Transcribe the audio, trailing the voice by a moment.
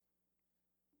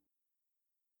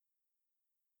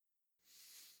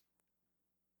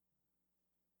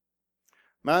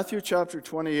Matthew chapter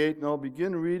 28, and I'll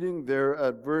begin reading there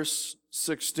at verse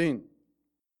 16.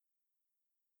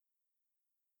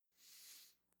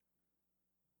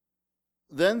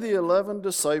 Then the 11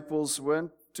 disciples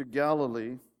went to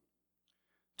Galilee,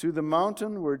 to the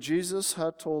mountain where Jesus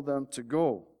had told them to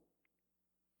go.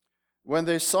 When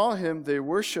they saw him, they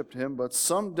worshipped him, but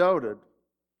some doubted.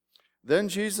 Then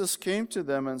Jesus came to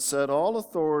them and said, "All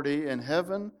authority in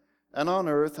heaven and on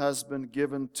earth has been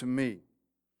given to me.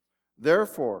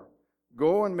 Therefore,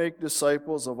 go and make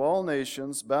disciples of all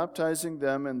nations, baptizing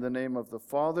them in the name of the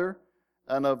Father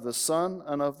and of the Son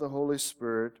and of the Holy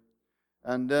Spirit,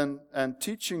 and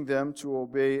teaching them to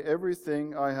obey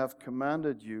everything I have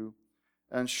commanded you.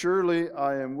 And surely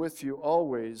I am with you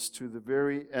always to the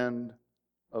very end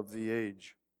of the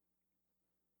age."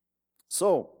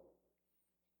 So,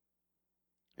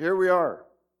 here we are.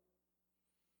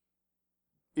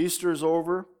 Easter's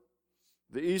over.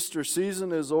 The Easter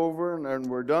season is over,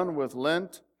 and we're done with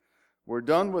Lent. We're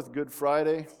done with Good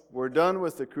Friday. We're done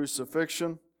with the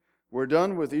crucifixion. We're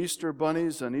done with Easter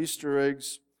bunnies and Easter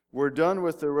eggs. We're done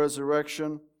with the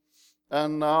resurrection.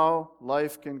 And now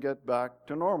life can get back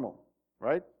to normal,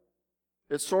 right?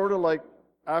 It's sort of like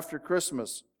after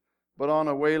Christmas, but on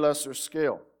a way lesser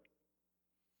scale.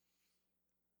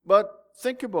 But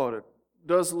think about it.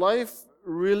 Does life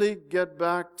really get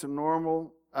back to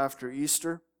normal after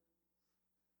Easter?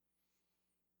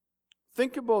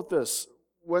 Think about this.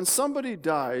 When somebody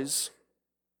dies,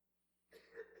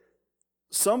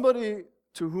 somebody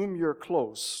to whom you're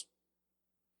close,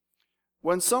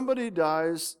 when somebody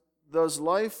dies, does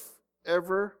life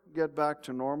ever get back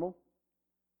to normal?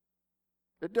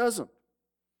 It doesn't.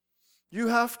 You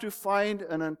have to find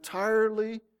an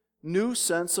entirely new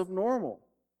sense of normal.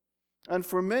 And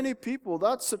for many people,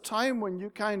 that's a time when you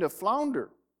kind of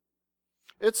flounder.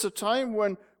 It's a time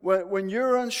when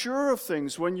you're unsure of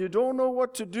things, when you don't know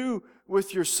what to do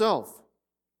with yourself.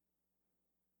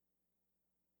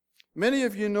 Many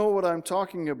of you know what I'm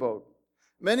talking about.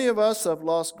 Many of us have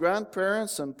lost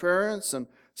grandparents and parents and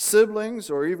siblings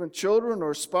or even children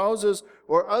or spouses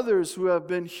or others who have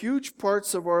been huge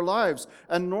parts of our lives,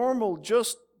 and normal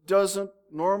just doesn't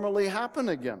normally happen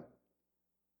again.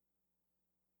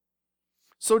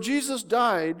 So Jesus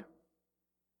died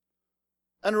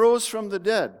and rose from the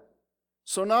dead.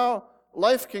 So now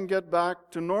life can get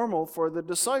back to normal for the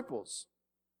disciples.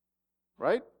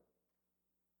 Right?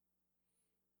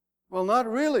 Well, not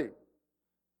really.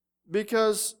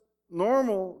 Because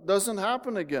normal doesn't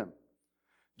happen again.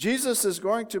 Jesus is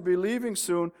going to be leaving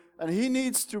soon, and he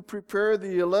needs to prepare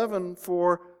the 11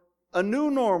 for a new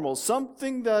normal,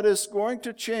 something that is going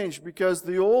to change because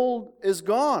the old is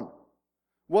gone.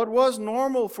 What was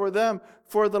normal for them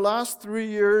for the last 3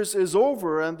 years is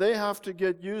over, and they have to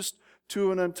get used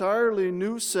to an entirely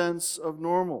new sense of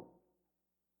normal.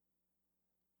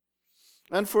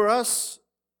 And for us,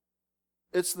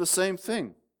 it's the same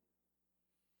thing.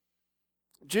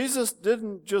 Jesus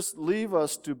didn't just leave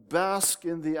us to bask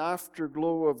in the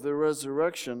afterglow of the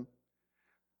resurrection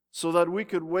so that we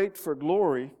could wait for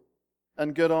glory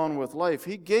and get on with life.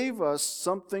 He gave us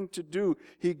something to do.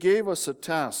 He gave us a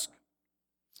task.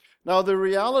 Now, the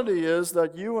reality is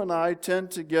that you and I tend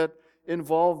to get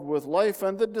involved with life,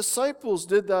 and the disciples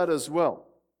did that as well.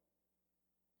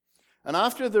 And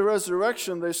after the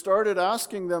resurrection, they started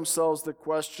asking themselves the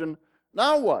question,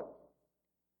 now what?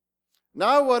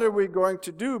 Now what are we going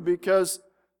to do? Because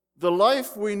the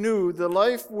life we knew, the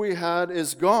life we had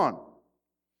is gone.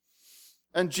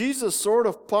 And Jesus sort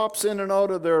of pops in and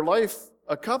out of their life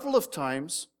a couple of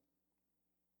times.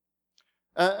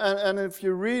 And if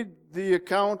you read the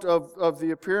account of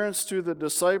the appearance to the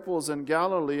disciples in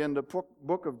Galilee in the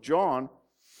book of John,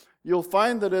 you'll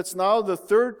find that it's now the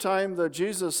third time that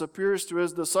Jesus appears to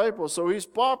his disciples. So he's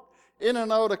popped in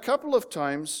and out a couple of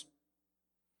times.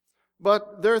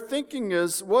 But their thinking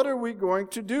is, what are we going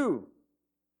to do?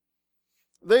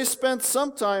 They spent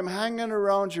some time hanging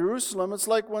around Jerusalem. It's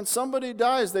like when somebody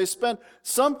dies, they spend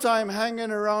some time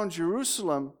hanging around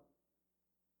Jerusalem.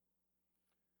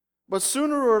 But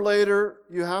sooner or later,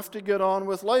 you have to get on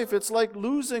with life. It's like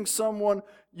losing someone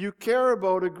you care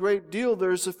about a great deal.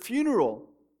 There's a funeral,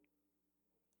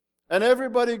 and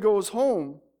everybody goes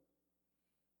home.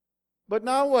 But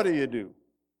now what do?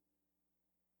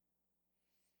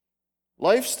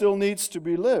 Life still needs to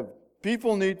be lived.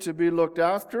 People need to be looked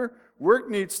after. Work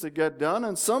needs to get done,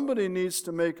 and somebody needs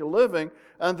to make a living.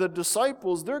 And the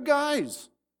disciples, they're guys.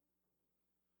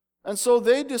 And so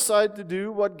they decide to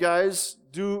do what guys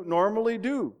normally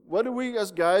do. What do we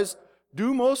as guys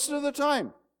do most of the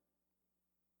time?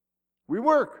 We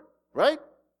work, right?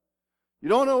 You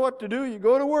don't know what to do, you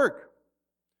go to work.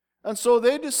 And so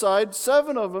they decide,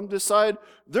 7 of them decide,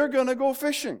 they're going to go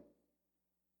fishing.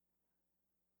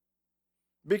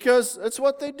 Because it's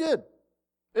what they did.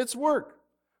 It's work.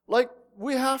 Like,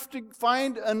 we have to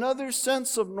find another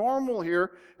sense of normal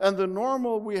here, and the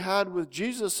normal we had with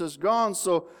Jesus is gone.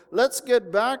 So let's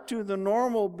get back to the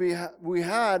normal we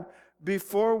had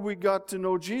before we got to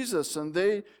know Jesus. And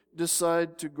they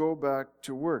decide to go back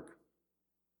to work.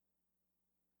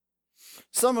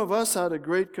 Some of us had a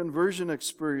great conversion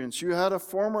experience. You had a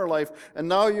former life, and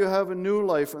now you have a new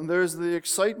life, and there's the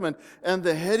excitement and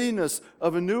the headiness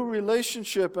of a new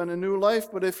relationship and a new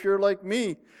life. But if you're like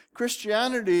me,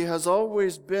 Christianity has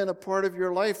always been a part of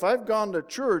your life. I've gone to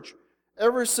church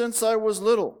ever since I was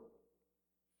little.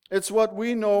 It's what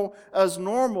we know as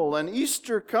normal, and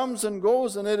Easter comes and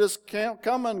goes, and it has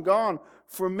come and gone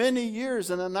for many years.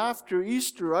 And then after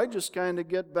Easter, I just kind of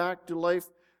get back to life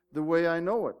the way I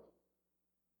know it.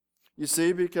 You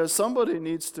see, because somebody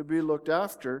needs to be looked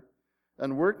after,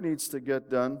 and work needs to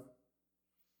get done,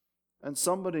 and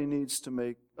somebody needs to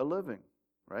make a living,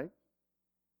 right?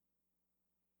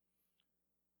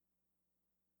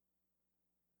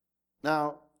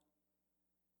 Now,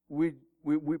 we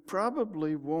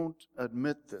probably won't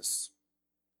admit this.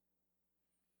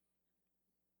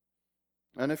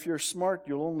 And if you're smart,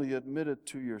 you'll only admit it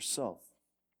to yourself.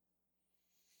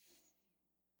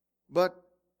 But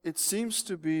it seems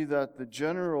to be that the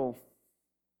general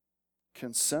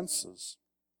consensus,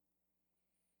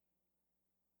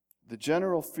 the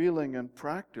general feeling and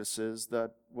practice is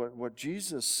that what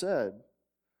Jesus said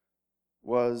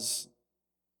was,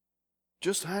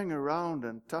 just hang around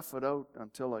and tough it out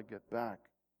until I get back.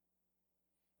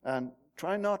 And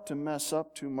try not to mess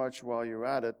up too much while you're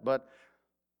at it. But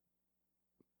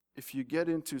if you get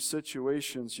into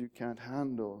situations you can't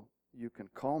handle, you can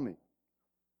call me.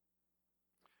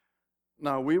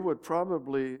 Now, we would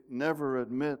probably never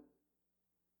admit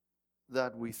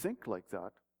that we think like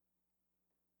that.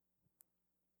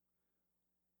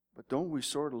 But don't we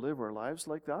sort of live our lives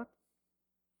like that?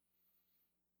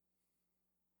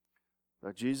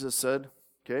 That Jesus said,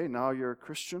 okay, now you're a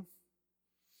Christian.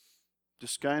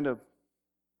 Just kind of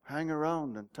hang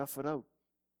around and tough it out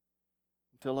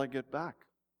until I get back.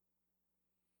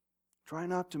 Try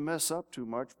not to mess up too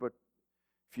much, but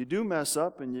if you do mess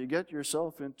up and you get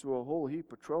yourself into a whole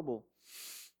heap of trouble,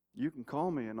 you can call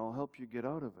me and I'll help you get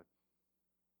out of it.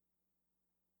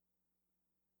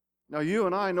 Now, you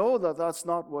and I know that that's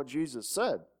not what Jesus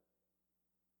said.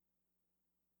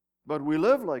 But we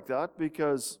live like that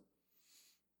because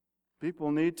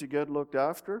people need to get looked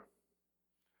after,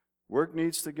 work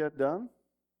needs to get done,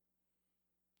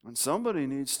 and somebody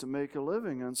needs to make a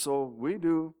living. And so we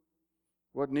do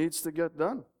what needs to get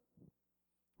done.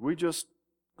 We just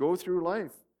go through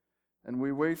life and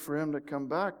we wait for Him to come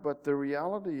back. But the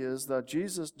reality is that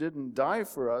Jesus didn't die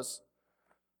for us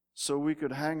so we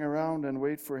could hang around and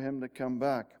wait for Him to come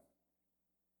back.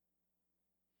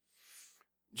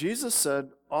 Jesus said,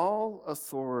 all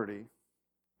authority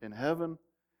in heaven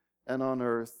and on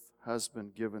earth has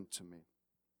been given to me.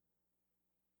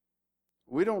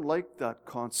 We don't like that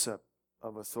concept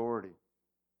of authority.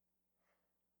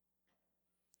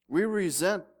 We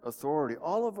resent authority.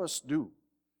 All of us do.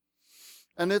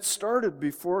 And it started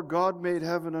before God made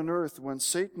heaven and earth, when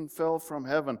Satan fell from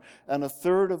heaven, and a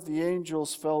third of the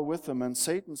angels fell with him. And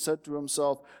Satan said to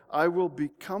himself, I will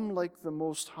become like the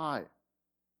Most High.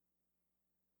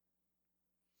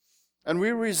 And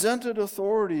we resented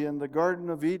authority in the Garden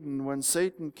of Eden when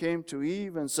Satan came to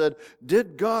Eve and said,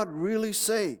 did God really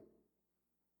say?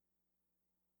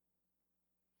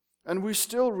 And we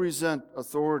still resent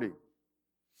authority.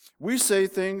 We say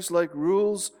things like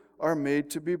rules are made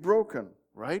to be broken,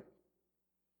 right?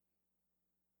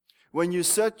 When you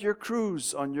set your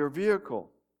cruise on your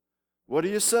vehicle, what do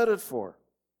you set it for?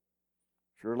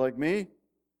 If you're like me,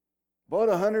 about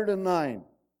 109,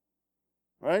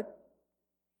 right?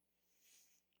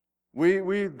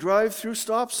 We drive through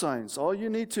stop signs. All you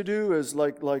need to do is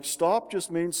like stop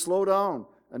just means slow down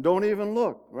and don't even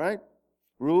look, right?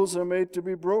 Rules are made to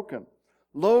be broken.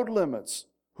 Load limits.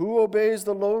 Who obeys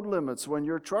the load limits when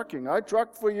you're trucking? I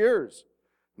trucked for years.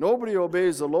 Nobody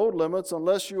obeys the load limits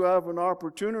unless you have an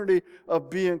opportunity of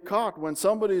being caught. When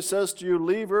somebody says to you,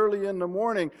 leave early in the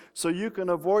morning so you can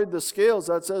avoid the scales,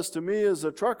 that says to me as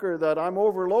a trucker that I'm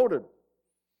overloaded.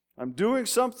 I'm doing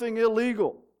something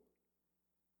illegal.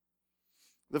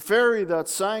 The ferry that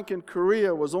sank in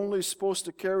Korea was only supposed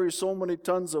to carry so many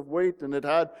tons of weight, and it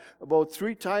had about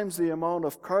 3 times the amount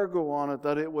of cargo on it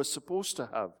that it was supposed to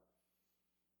have.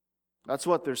 That's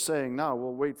what they're saying now.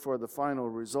 We'll wait for the final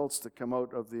results to come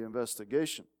out of the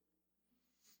investigation.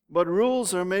 But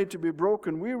rules are made to be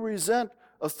broken. We resent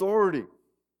authority.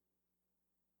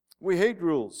 We hate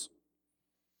rules.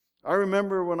 I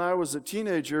remember when I was a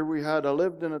teenager, I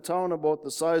lived in a town about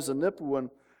the size of Nipawin,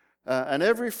 and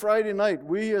every Friday night,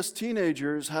 we as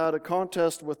teenagers had a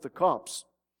contest with the cops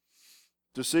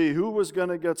to see who was going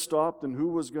to get stopped and who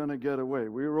was going to get away.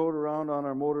 We rode around on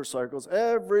our motorcycles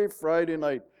every Friday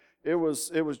night. It was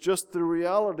just the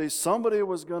reality. Somebody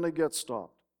was going to get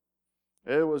stopped.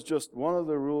 It was just one of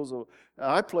the rules.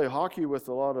 I play hockey with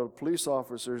a lot of police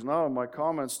officers now, and my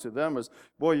comments to them is,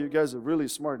 boy, you guys have really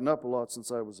smartened up a lot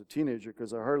since I was a teenager,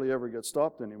 because I hardly ever get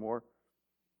stopped anymore.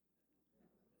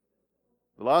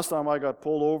 The last time I got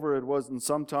pulled over, it was in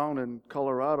some town in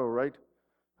Colorado, right?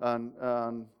 And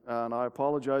I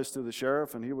apologized to the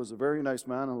sheriff, and he was a very nice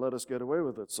man and let us get away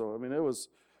with it. So, I mean, it was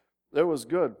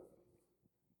good.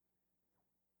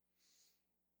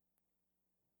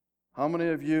 How many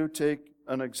of you take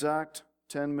an exact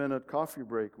 10-minute coffee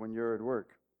break when you're at work?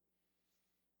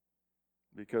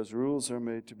 Because rules are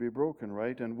made to be broken,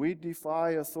 right? And we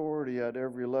defy authority at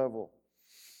every level.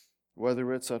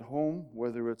 Whether it's at home,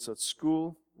 whether it's at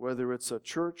school, whether it's at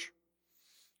church.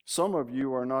 Some of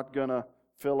you are not going to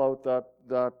fill out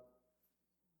that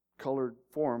colored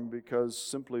form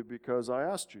simply because I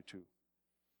asked you to.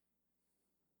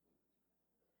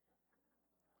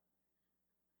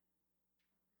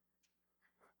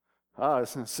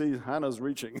 See, Hannah's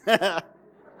reaching. But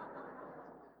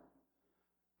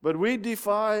we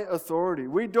defy authority.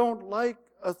 We don't like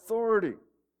authority.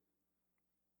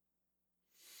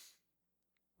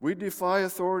 We defy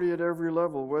authority at every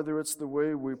level, whether it's the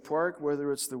way we park,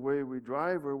 whether it's the way we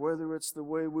drive, or whether it's the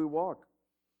way we walk.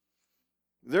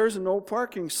 There's a no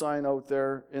parking sign out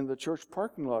there in the church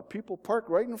parking lot. People park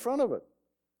right in front of it.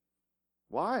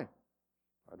 Why?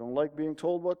 I don't like being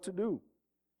told what to do.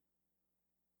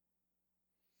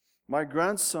 My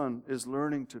grandson is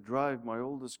learning to drive. My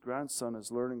oldest grandson is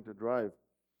learning to drive.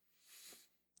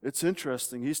 It's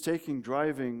interesting. He's taking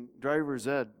driver's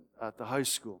ed at the high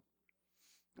school.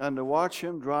 And to watch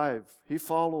him drive, he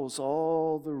follows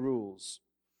all the rules.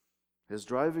 His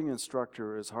driving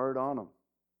instructor is hard on him.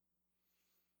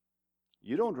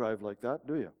 You don't drive like that,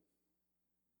 do you?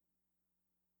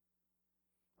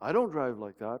 I don't drive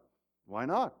like that. Why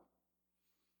not?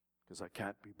 Because I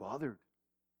can't be bothered.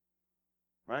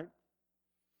 Right?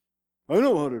 I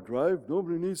know how to drive.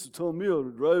 Nobody needs to tell me how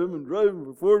to drive. I've been driving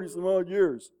for 40 some odd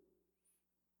years.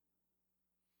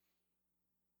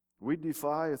 We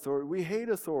defy authority. We hate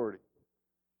authority.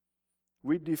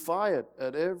 We defy it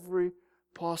at every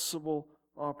possible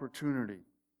opportunity.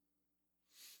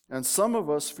 And some of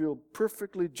us feel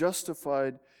perfectly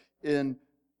justified in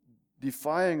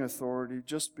defying authority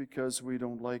just because we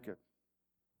don't like it.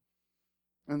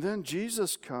 And then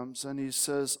Jesus comes and he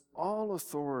says, all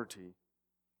authority.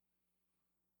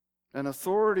 And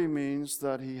authority means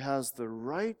that he has the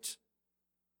right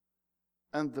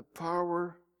and the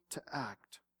power to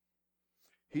act.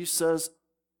 He says,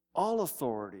 all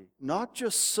authority, not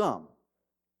just some,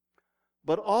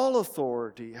 but all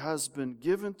authority has been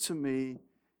given to me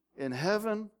in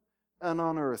heaven and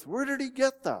on earth. Where did he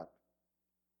get that?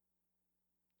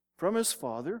 From his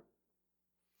Father.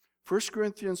 1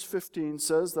 Corinthians 15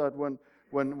 says that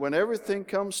when everything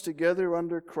comes together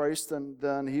under Christ,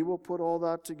 then he will put all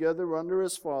that together under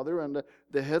his Father, and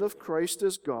the head of Christ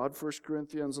is God, 1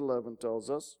 Corinthians 11 tells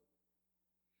us.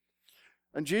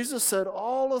 And Jesus said,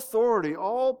 all authority,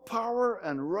 all power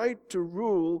and right to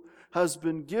rule has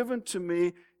been given to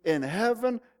me in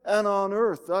heaven and on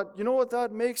earth. You know what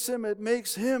that makes him? It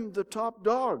makes him the top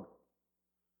dog.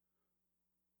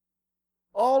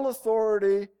 All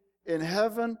authority in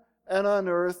heaven and on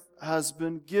earth has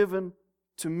been given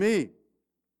to me.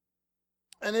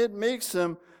 And it makes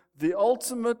him the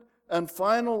ultimate and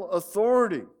final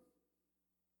authority.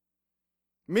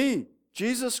 Me,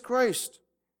 Jesus Christ.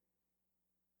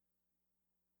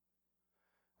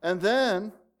 And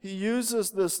then he uses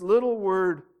this little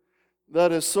word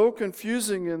that is so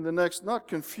confusing in the next, not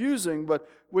confusing, but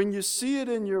when you see it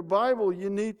in your Bible, you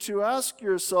need to ask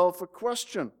yourself a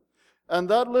question. And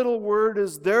that little word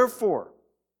is therefore.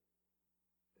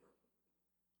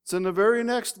 It's in the very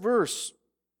next verse.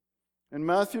 In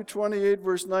Matthew 28,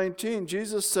 verse 19,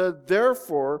 Jesus said,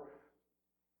 therefore,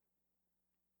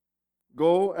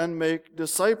 go and make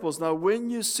disciples. Now, when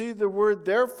you see the word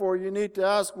therefore, you need to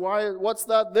ask, what's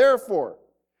that there for?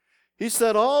 He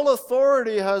said, all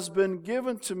authority has been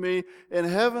given to me in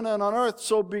heaven and on earth.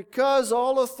 So because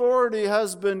all authority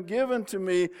has been given to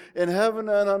me in heaven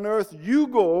and on earth, you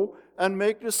go and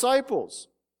make disciples.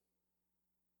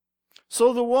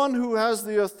 So the one who has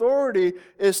the authority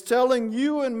is telling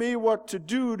you and me what to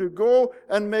do to go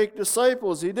and make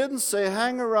disciples. He didn't say,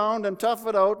 hang around and tough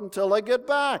it out until I get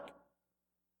back.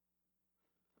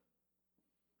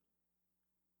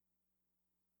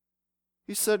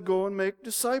 He said, go and make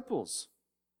disciples.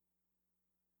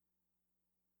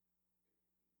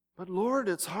 But Lord,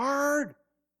 it's hard.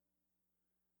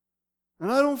 And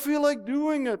I don't feel like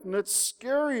doing it, and it's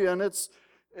scary, and it's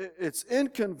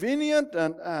inconvenient,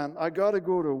 and I got to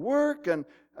go to work, and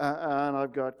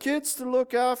I've got kids to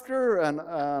look after, and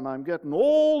I'm getting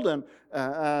old,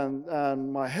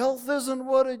 and my health isn't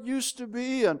what it used to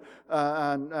be,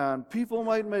 and people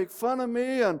might make fun of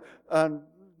me, and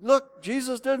look,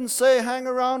 Jesus didn't say hang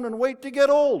around and wait to get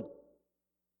old.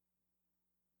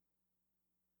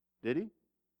 Did he?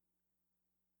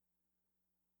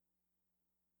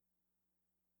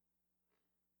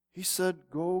 He said,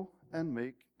 go and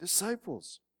make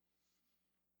disciples.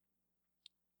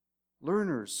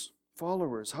 Learners,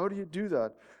 followers. How do you do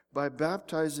that? By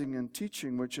baptizing and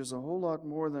teaching, which is a whole lot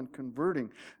more than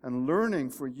converting. And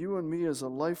learning for you and me is a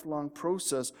lifelong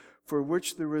process for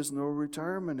which there is no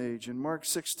retirement age. In Mark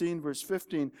 16, verse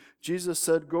 15, Jesus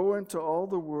said, go into all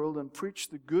the world and preach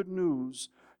the good news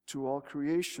to all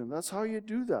creation. That's how you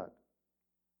do that.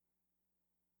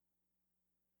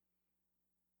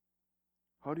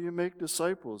 How do you make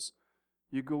disciples?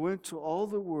 You go into all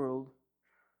the world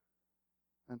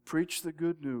and preach the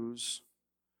good news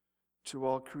to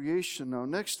all creation. Now,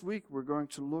 next week we're going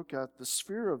to look at the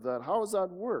sphere of that. How does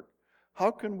that work? How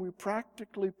can we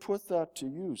practically put that to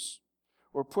use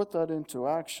or put that into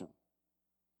action?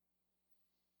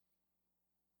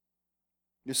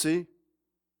 You see,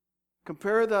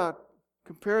 compare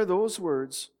those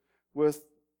words with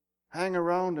hang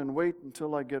around and wait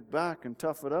until I get back and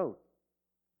tough it out.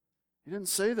 He didn't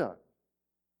say that.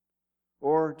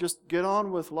 Or just get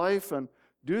on with life and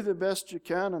do the best you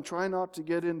can and try not to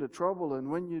get into trouble. And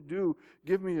when you do,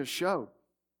 give me a shout.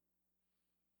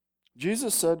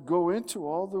 Jesus said, go into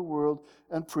all the world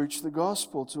and preach the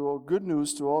gospel, to all good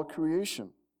news to all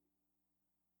creation.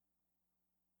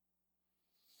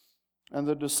 And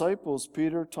the disciples,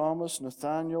 Peter, Thomas,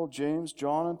 Nathanael, James,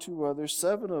 John, and 2 others,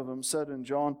 7 of them said in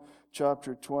John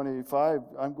chapter 25,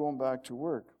 I'm going back to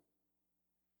work.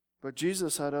 But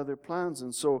Jesus had other plans,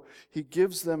 and so he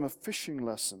gives them a fishing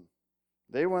lesson.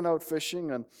 They went out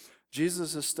fishing, and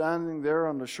Jesus is standing there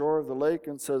on the shore of the lake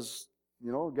and says,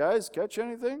 guys, catch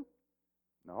anything?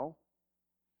 No.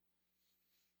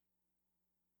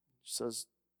 He says,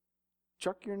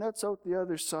 chuck your nets out the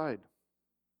other side.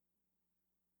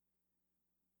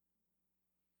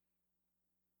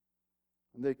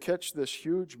 And they catch this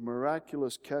huge,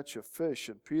 miraculous catch of fish,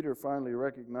 and Peter finally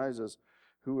recognizes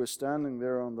who is standing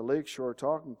there on the lakeshore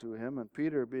talking to him, and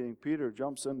Peter, being Peter,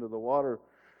 jumps into the water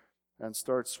and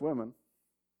starts swimming,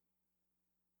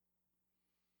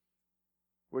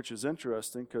 which is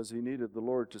interesting because he needed the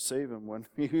Lord to save him when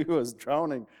he was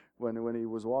drowning, when he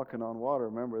was walking on water.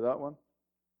 Remember that one?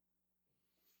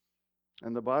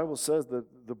 And the Bible says that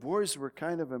the boys were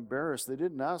kind of embarrassed. They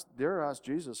didn't dare ask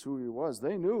Jesus who he was.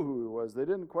 They knew who he was. They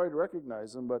didn't quite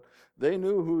recognize him, but they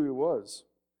knew who he was.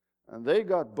 And they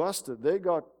got busted. They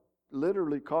got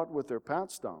literally caught with their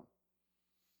pants down.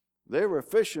 They were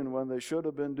fishing when they should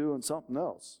have been doing something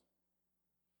else.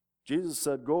 Jesus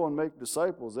said, go and make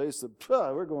disciples. They said,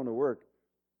 we're going to work.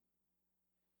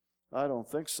 I don't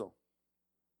think so.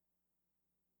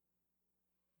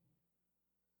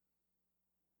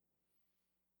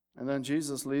 And then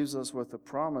Jesus leaves us with a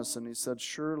promise, and he said,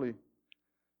 surely,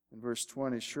 in verse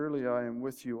 20, surely I am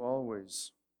with you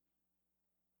always.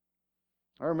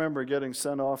 I remember getting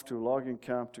sent off to a logging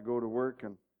camp to go to work,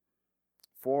 and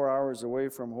 4 hours away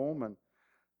from home, and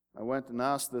I went and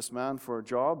asked this man for a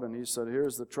job, and he said,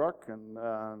 here's the truck,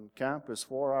 and camp is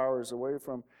 4 hours away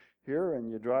from here,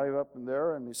 and you drive up in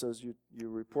there, and he says, you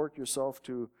report yourself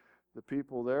to the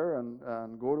people there and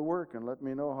go to work and let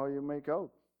me know how you make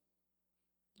out.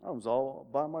 I was all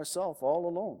by myself, all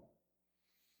alone.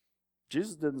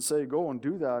 Jesus didn't say, go and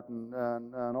do that, and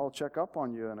I'll check up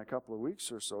on you in a couple of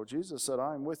weeks or so. Jesus said,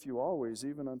 I am with you always,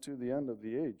 even unto the end of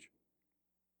the age.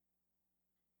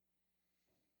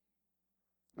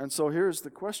 And so here's the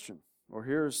question, or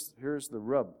here's the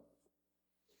rub.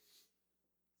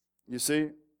 You see,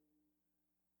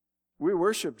 we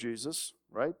worship Jesus,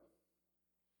 right?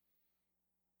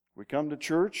 We come to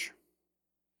church,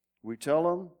 we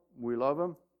tell him we love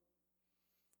him,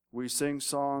 we sing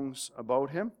songs about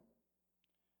him,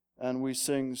 and we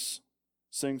sing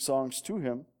songs to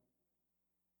him,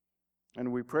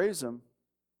 and we praise him,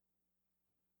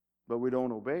 but we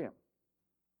don't obey him.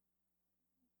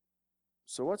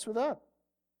 So what's with that?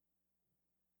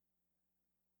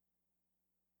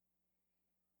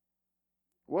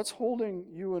 What's holding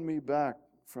you and me back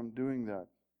from doing that?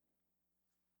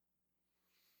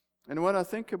 And when I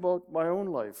think about my own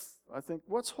life, I think,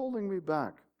 what's holding me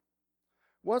back?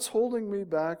 What's holding me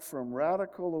back from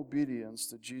radical obedience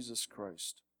to Jesus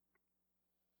Christ?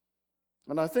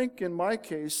 And I think in my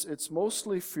case, it's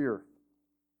mostly fear.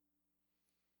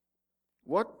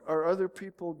 What are other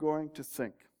people going to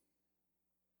think?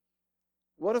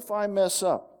 What if I mess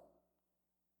up?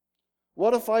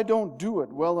 What if I don't do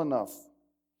it well enough?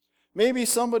 Maybe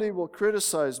somebody will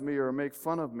criticize me or make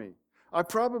fun of me. I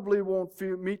probably won't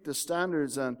meet the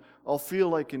standards and I'll feel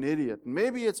like an idiot.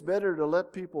 Maybe it's better to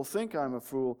let people think I'm a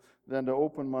fool than to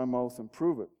open my mouth and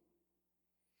prove it.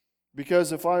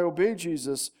 Because if I obey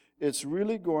Jesus, it's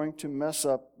really going to mess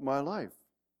up my life.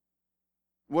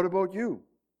 What about you?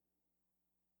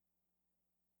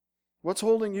 What's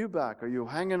holding you back? Are you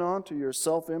hanging on to your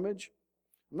self-image?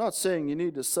 I'm not saying you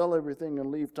need to sell everything and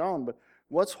leave town, but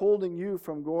what's holding you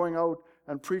from going out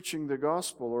and preaching the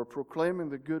gospel or proclaiming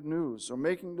the good news or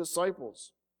making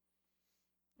disciples?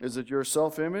 Is it your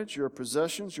self-image, your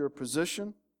possessions, your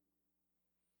position?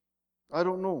 I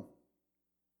don't know.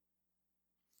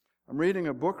 I'm reading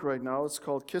a book right now. It's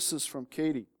called Kisses from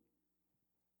Katie.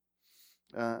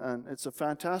 And it's a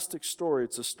fantastic story.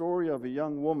 It's a story of a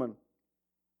young woman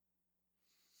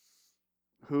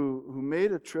who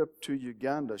made a trip to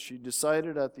Uganda. She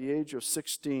decided at the age of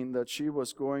 16 that she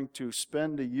was going to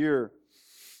spend a year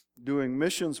doing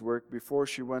missions work before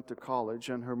she went to college.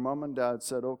 And her mom and dad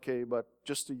said, okay, but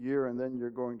just a year and then you're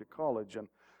going to college. And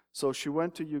so she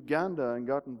went to Uganda and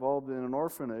got involved in an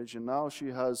orphanage. And now she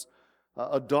has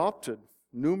adopted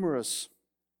numerous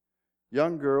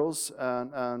young girls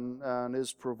and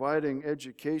is providing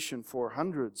education for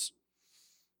hundreds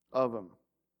of them.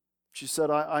 She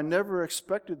said, I never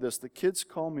expected this. The kids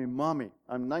call me mommy.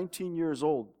 I'm 19 years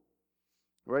old.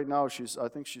 Right now, I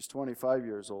think she's 25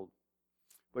 years old.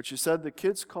 But she said, the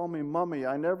kids call me mommy.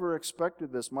 I never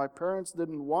expected this. My parents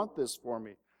didn't want this for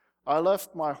me. I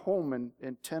left my home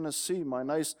in Tennessee, my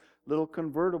nice little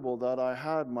convertible that I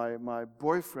had, my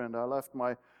boyfriend. I left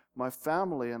my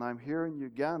family, and I'm here in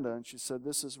Uganda. And she said,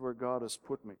 this is where God has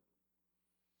put me.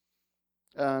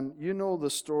 And you know the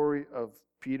story of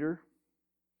Peter,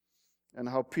 and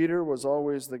how Peter was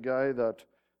always the guy that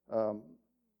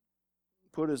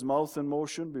put his mouth in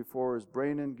motion before his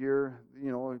brain in gear.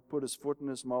 You know, he put his foot in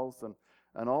his mouth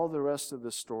and all the rest of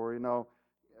the story. Now,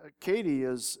 Katie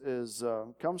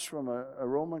comes from a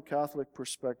Roman Catholic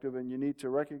perspective, and you need to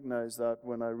recognize that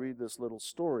when I read this little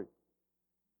story.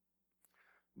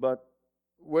 But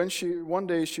one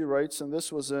day she writes, and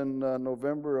this was in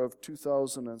November of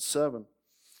 2007,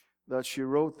 that she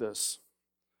wrote this.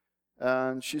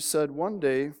 And she said, one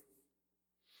day,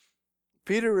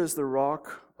 Peter is the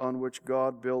rock on which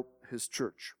God built his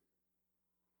church.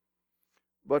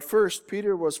 But first,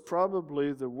 Peter was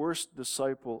probably the worst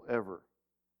disciple ever.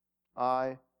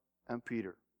 I am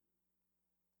Peter.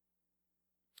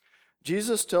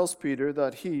 Jesus tells Peter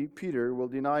that he, Peter, will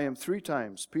deny him 3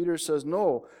 times. Peter says,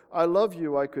 no, I love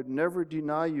you. I could never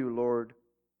deny you, Lord.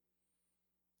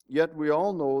 Yet we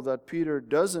all know that Peter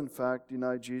does in fact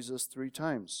deny Jesus 3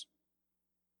 times.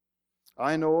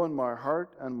 I know in my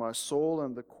heart and my soul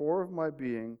and the core of my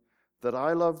being that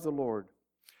I love the Lord,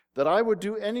 that I would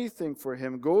do anything for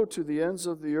him, go to the ends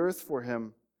of the earth for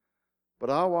him. But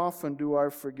how often do I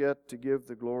forget to give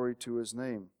the glory to his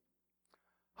name?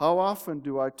 How often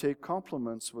do I take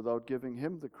compliments without giving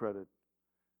him the credit?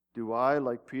 Do I,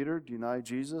 like Peter, deny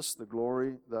Jesus the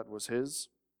glory that was his?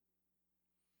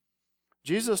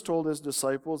 Jesus told his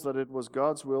disciples that it was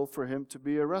God's will for him to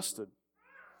be arrested.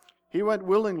 He went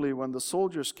willingly when the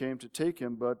soldiers came to take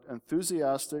him, but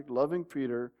enthusiastic, loving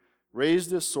Peter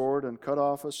raised his sword and cut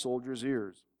off a soldier's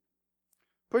ears.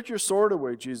 Put your sword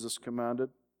away, Jesus commanded.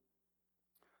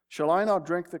 Shall I not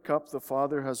drink the cup the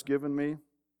Father has given me?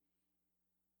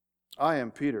 I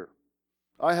am Peter.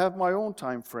 I have my own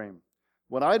time frame.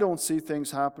 When I don't see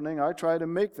things happening, I try to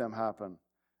make them happen.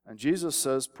 And Jesus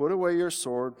says, put away your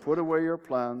sword, put away your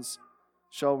plans.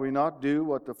 Shall we not do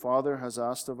what the Father has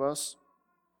asked of us?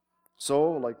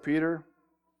 So, like Peter,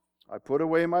 I put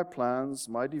away my plans,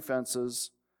 my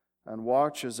defenses, and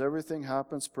watch as everything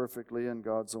happens perfectly in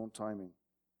God's own timing.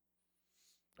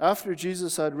 After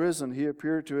Jesus had risen, he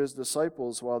appeared to his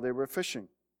disciples while they were fishing.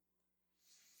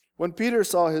 When Peter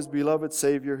saw his beloved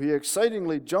Savior, he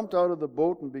excitingly jumped out of the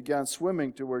boat and began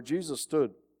swimming to where Jesus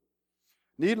stood.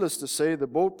 Needless to say, the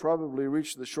boat probably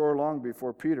reached the shore long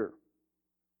before Peter.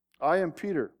 I am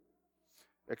Peter,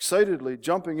 excitedly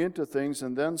jumping into things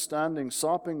and then standing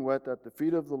sopping wet at the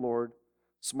feet of the Lord,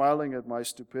 smiling at my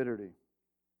stupidity.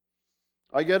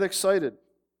 I get excited.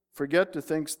 forget to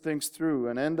think things through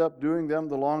and end up doing them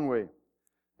the long way.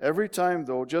 Every time,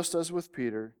 though, just as with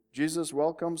Peter, Jesus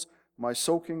welcomes my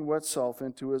soaking wet self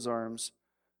into his arms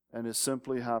and is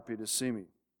simply happy to see me.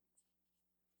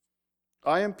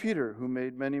 I am Peter, who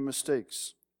made many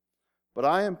mistakes, but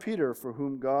I am Peter for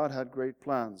whom God had great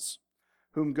plans,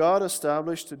 whom God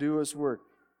established to do his work.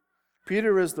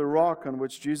 Peter is the rock on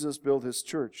which Jesus built his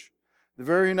church. The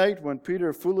very night when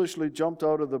Peter foolishly jumped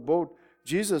out of the boat,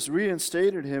 Jesus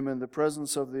reinstated him in the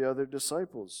presence of the other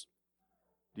disciples.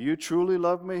 Do you truly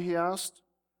love me, he asked?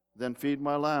 Then feed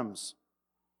my lambs.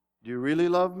 Do you really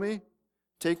love me?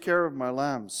 Take care of my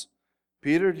lambs.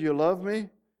 Peter, do you love me?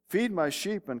 Feed my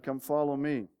sheep and come follow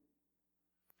me.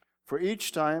 For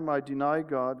each time I deny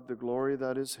God the glory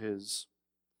that is his.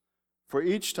 For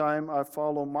each time I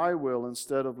follow my will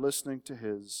instead of listening to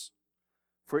his.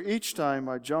 For each time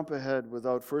I jump ahead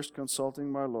without first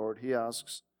consulting my Lord, he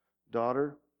asks,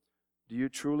 Daughter, do you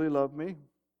truly love me?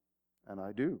 And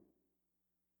I do.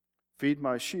 Feed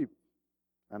my sheep,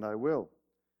 and I will,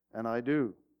 and I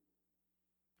do.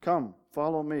 Come,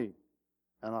 follow me,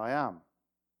 and I am.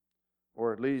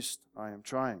 Or at least I am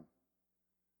trying.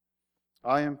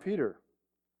 I am Peter.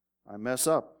 I mess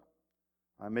up.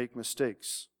 I make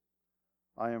mistakes.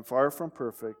 I am far from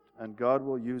perfect, and God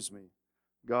will use me.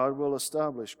 God will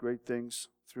establish great things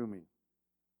through me.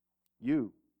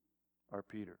 You are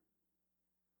Peter.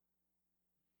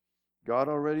 God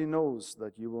already knows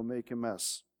that you will make a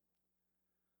mess,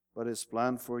 but his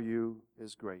plan for you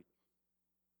is great.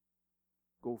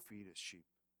 Go feed his sheep.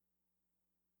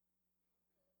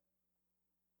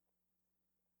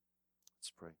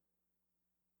 Let's pray.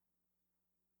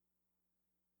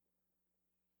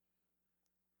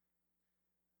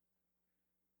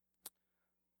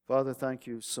 Father, thank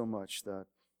you so much that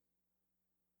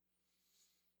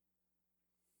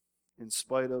in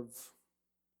spite of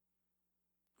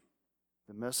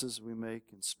the messes we make,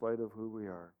 in spite of who we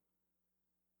are,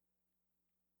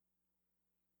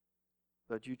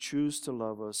 that you choose to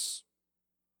love us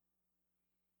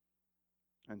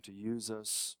and to use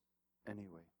us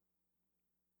anyway.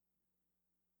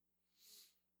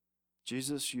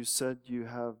 Jesus, you said you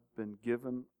have been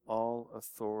given all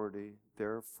authority,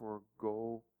 therefore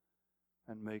go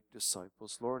and make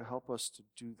disciples. Lord, help us to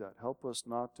do that. Help us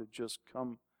not to just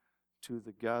come to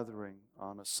the gathering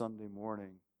on a Sunday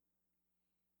morning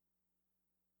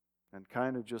and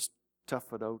kind of just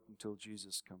tough it out until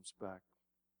Jesus comes back.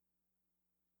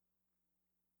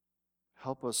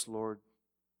 Help us, Lord,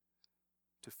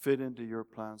 to fit into your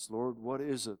plans. Lord, what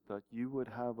is it that you would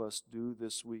have us do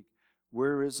this week?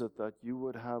 Where is it that you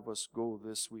would have us go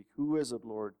this week? Who is it,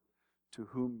 Lord, to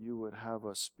whom you would have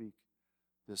us speak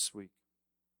this week?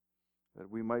 That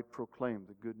we might proclaim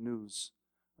the good news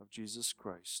of Jesus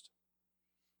Christ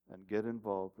and get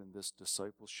involved in this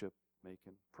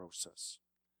discipleship-making process.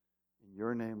 In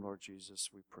your name, Lord Jesus,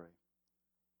 we pray.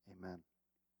 Amen.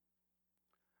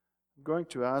 I'm going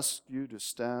to ask you to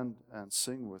stand and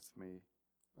sing with me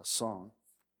a song.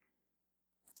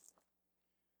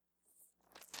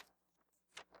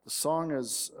 The song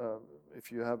is,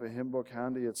 if you have a hymn book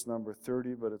handy, it's number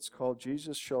 30, but it's called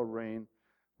Jesus Shall Reign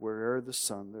Where'er the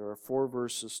Sun. There are 4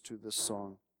 verses to this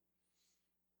song.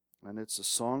 And it's a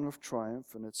song of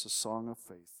triumph and it's a song of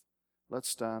faith. Let's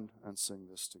stand and sing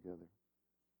this together.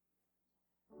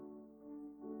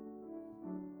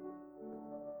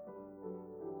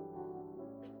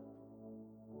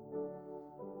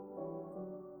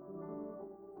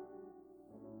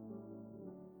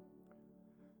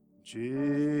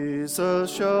 Jesus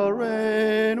shall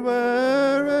reign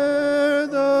where'er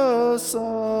the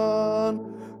sun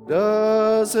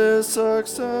does his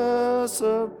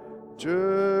successive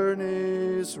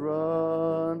journeys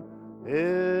run.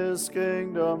 His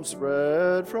kingdom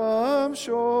spread from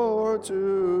shore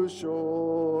to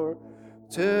shore,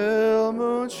 till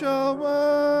moon shall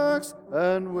wax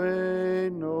and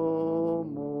wane no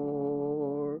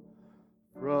more.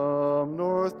 From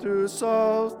north to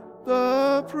south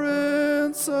the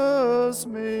princes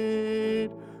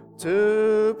meet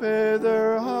to pay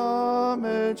their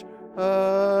homage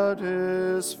at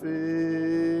his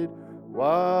feet,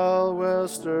 while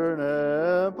western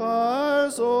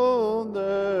empires own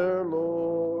their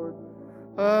Lord,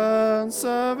 and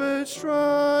savage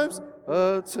tribes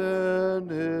attend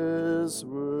his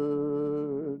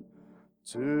word.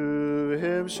 To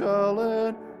him shall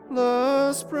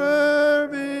endless prayer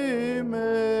be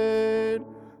made,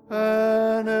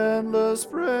 and endless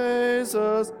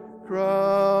praises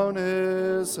crown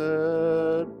his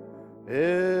head.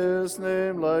 His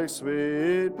name like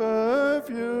sweet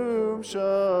perfume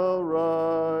shall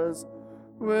rise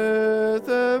with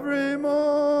every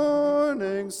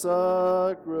morning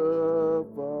sacrifice.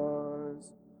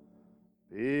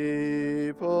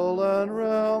 People and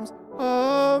realms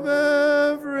of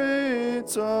every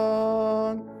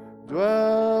tongue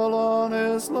dwell on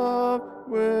his love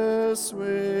with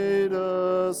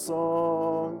sweetest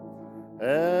song.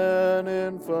 And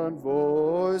infant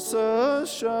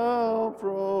voices shall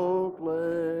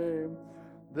proclaim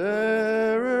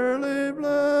their early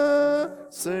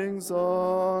blessings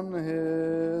on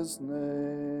his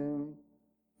name.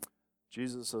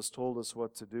 Jesus has told us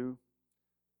what to do.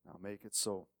 Now make it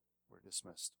so. We're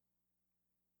dismissed.